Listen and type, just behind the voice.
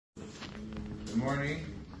Good morning.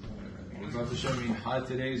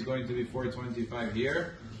 Today is going to be 4:25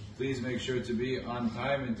 here. Please make sure to be on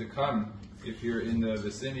time and to come. If you're in the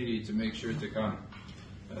vicinity, to make sure to come.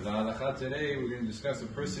 The Halacha today, we're going to discuss a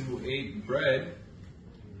person who ate bread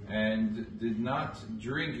and did not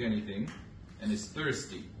drink anything and is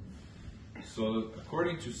thirsty. So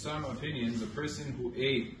according to some opinions, a person who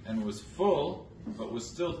ate and was full but was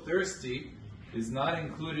still thirsty is not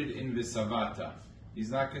included in Visavata.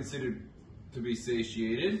 He's not considered to be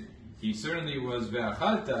satiated. He certainly was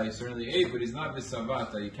ve'achalta, he certainly ate, but he's not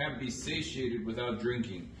Visavata. He can't be satiated without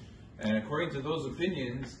drinking. And according to those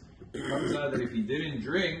opinions, it comes out that if he didn't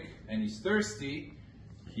drink and he's thirsty,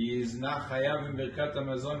 he is not chayav in Birkat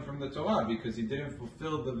HaMazon from the Torah because he didn't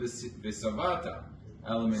fulfill the Visavata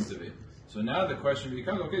element of it. So now the question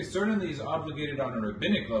becomes, okay, certainly he's obligated on a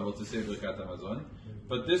rabbinic level to say Birkat HaMazon,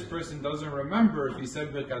 but this person doesn't remember if he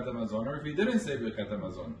said Birkat HaMazon or if he didn't say Birkat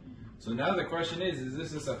HaMazon. So now the question is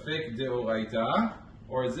this a safek deoraita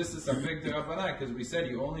or is this a safek derabbanan? Because we said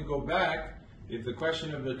you only go back if the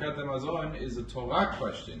question of Birkat HaMazon is a Torah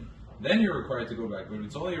question. Then you're required to go back. But if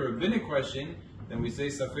it's only a rabbinic question, then we say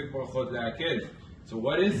safek brachot le'aked. So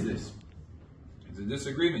what is this? It's a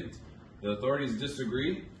disagreement. The authorities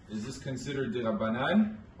disagree. Is this considered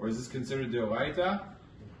derabbanan or is this considered deoraita?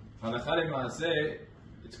 Halacha l'maaseh,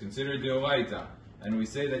 it's considered deoraita. And we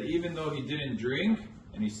say that even though he didn't drink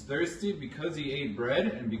and he's thirsty, because he ate bread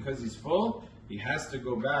and because he's full, he has to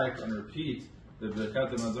go back and repeat the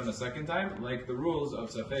Birkat HaMazon a second time, like the rules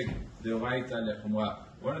of Safek Deoraita Lechumra.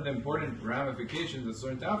 One of the important ramifications that's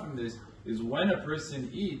learned out from this is when a person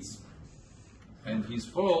eats and he's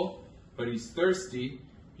full, but he's thirsty,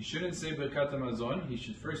 he shouldn't say Birkat HaMazon, he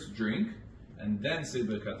should first drink and then say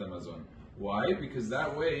Birkat HaMazon. Why? Because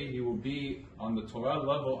that way he will be on the Torah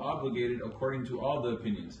level obligated according to all the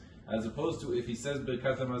opinions. As opposed to if he says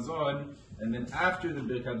Birkat HaMazon and then after the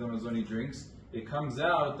Birkat HaMazon he drinks, it comes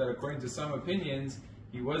out that according to some opinions,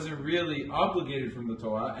 he wasn't really obligated from the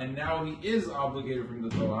Torah, and now he is obligated from the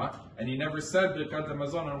Torah, and he never said Birkat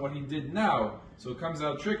HaMazon on what he did now. So it comes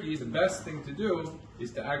out tricky. The best thing to do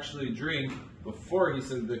is to actually drink before he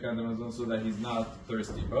says Birkat HaMazon so that he's not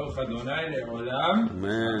thirsty. Baruch Adonai le'olam.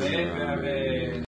 Amen.